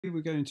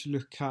We're going to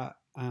look at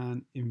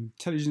an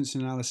intelligence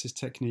analysis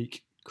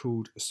technique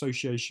called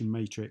association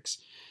matrix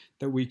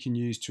that we can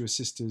use to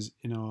assist us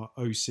in our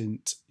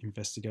OSINT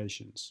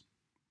investigations.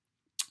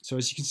 So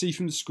as you can see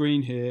from the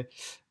screen here,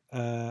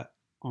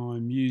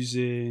 I'm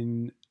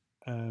using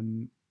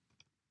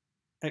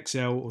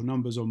Excel or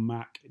numbers on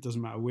Mac, it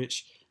doesn't matter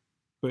which,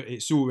 but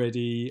it's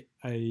already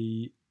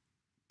a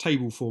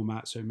table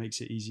format, so it makes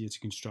it easier to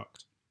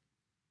construct.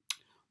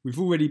 We've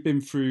already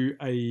been through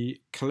a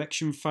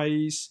collection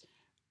phase,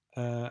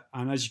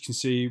 and as you can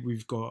see,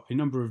 we've got a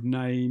number of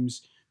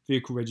names,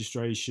 vehicle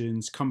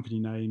registrations, company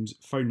names,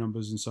 phone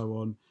numbers, and so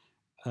on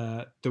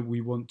that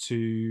we want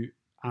to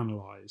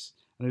analyse.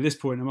 And at this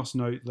point, I must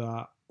note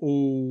that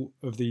all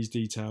of these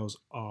details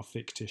are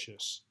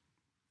fictitious.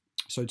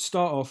 So to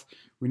start off,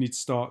 we need to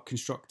start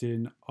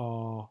constructing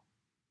our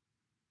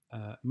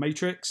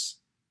matrix.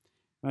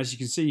 And as you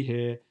can see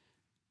here,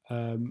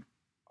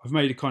 I've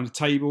made a kind of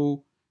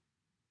table.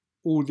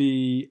 All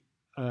the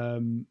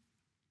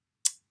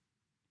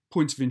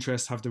points of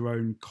interest have their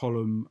own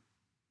column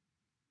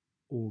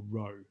or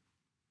row.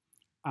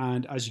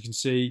 And as you can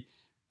see,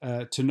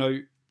 to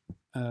note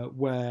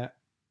where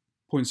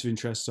points of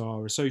interest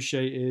are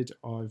associated,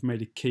 I've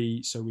made a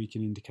key so we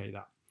can indicate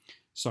that.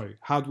 So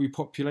how do we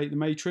populate the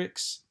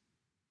matrix?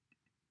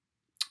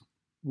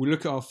 We'll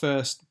look at our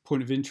first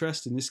point of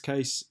interest, in this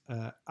case,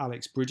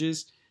 Alex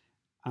Bridges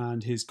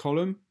and his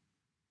column,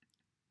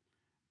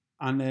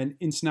 and then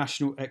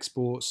international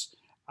exports.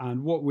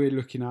 And what we're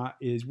looking at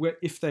is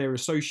if they are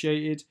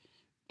associated,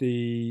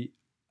 the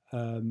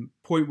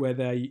point where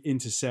they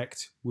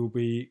intersect will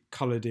be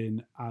coloured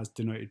in as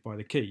denoted by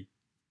the key.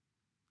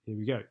 Here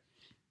we go.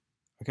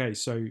 Okay,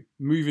 so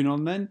moving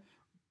on then,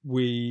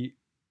 we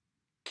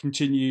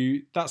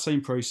continue that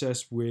same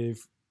process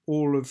with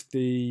all of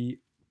the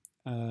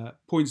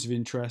points of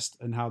interest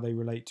and how they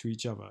relate to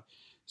each other.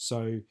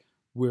 So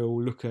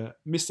we'll look at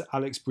Mr.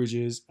 Alex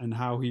Bridges and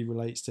how he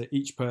relates to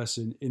each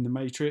person in the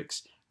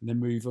matrix, and then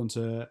move on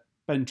to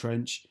Ben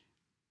Trench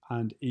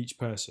and each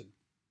person.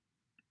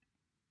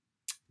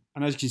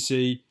 And as you can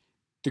see,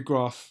 the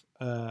graph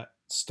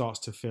starts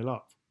to fill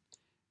up.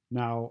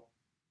 Now,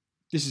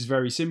 this is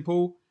very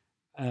simple.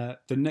 The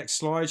next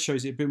slide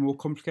shows it a bit more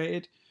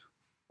complicated.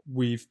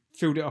 We've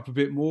filled it up a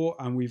bit more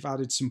and we've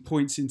added some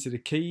points into the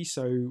key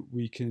so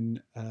we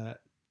can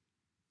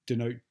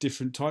denote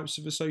different types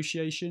of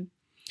association.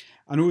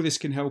 And all this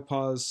can help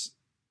us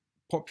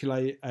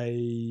populate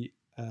a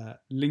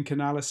link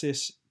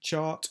analysis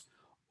chart,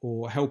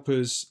 or help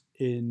us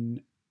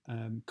in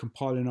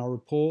compiling our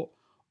report,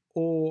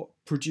 or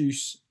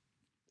produce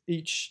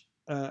each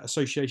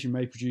association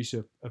may produce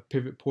a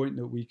pivot point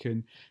that we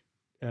can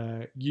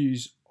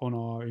use on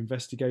our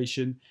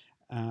investigation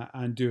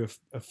and do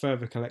a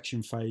further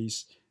collection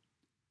phase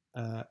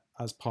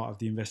as part of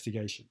the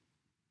investigation.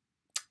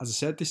 As I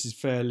said, this is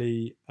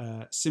fairly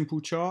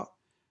simple chart.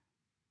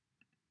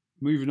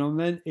 Moving on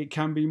then, it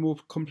can be more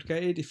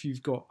complicated if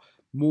you've got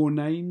more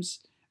names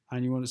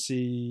and you want to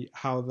see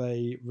how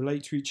they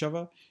relate to each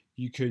other.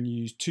 You can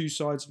use two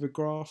sides of a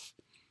graph,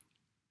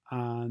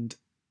 and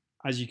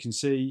as you can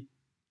see,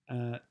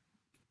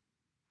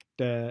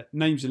 their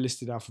names are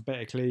listed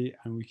alphabetically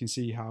and we can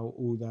see how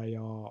all they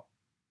are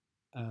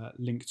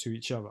linked to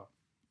each other.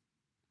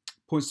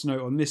 Points to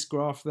note on this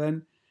graph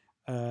then,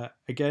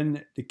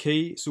 again, the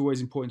key, it's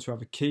always important to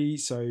have a key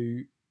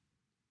so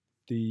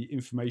the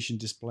information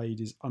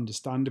displayed is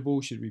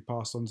understandable should it be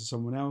passed on to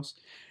someone else.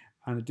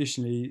 And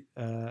additionally,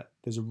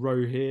 there's a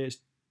row here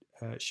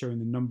showing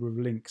the number of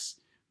links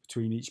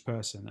between each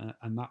person,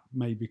 and that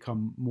may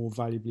become more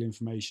valuable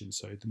information.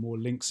 So the more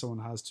links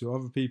someone has to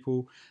other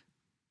people,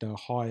 the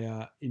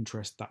higher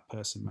interest that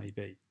person may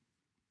be.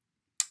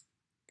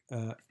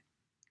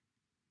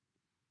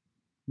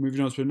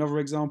 Moving on to another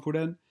example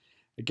then.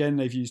 Again,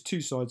 they've used two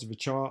sides of a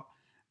chart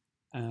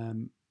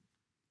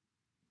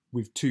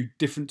with two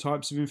different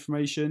types of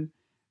information.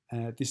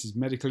 This is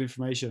medical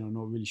information. I'm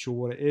not really sure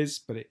what it is,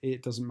 but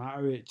it doesn't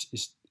matter.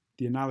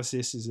 The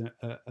analysis is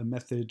a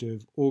method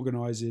of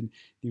organising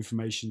the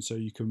information so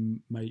you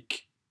can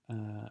make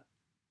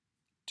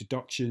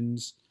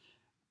deductions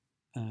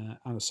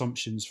and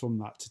assumptions from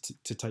that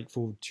to take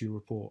forward to your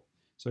report.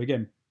 So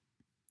again,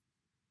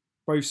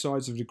 both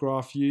sides of the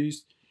graph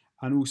used,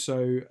 and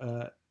also,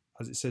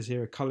 as it says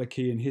here, a colour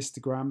key and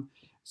histogram,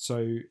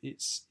 so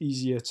it's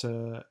easier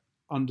to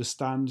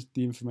understand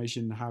the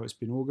information and how it's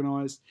been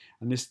organised,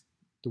 and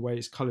the way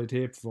it's coloured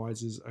here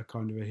provides us a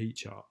kind of a heat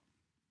chart.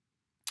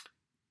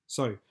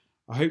 So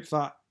I hope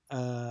that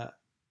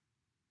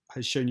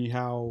has shown you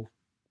how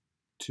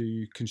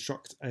to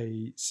construct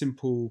a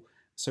simple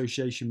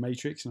association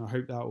matrix, and I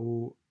hope that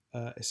will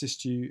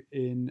assist you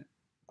in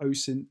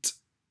OSINT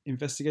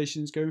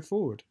investigations going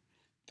forward.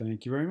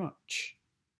 Thank you very much.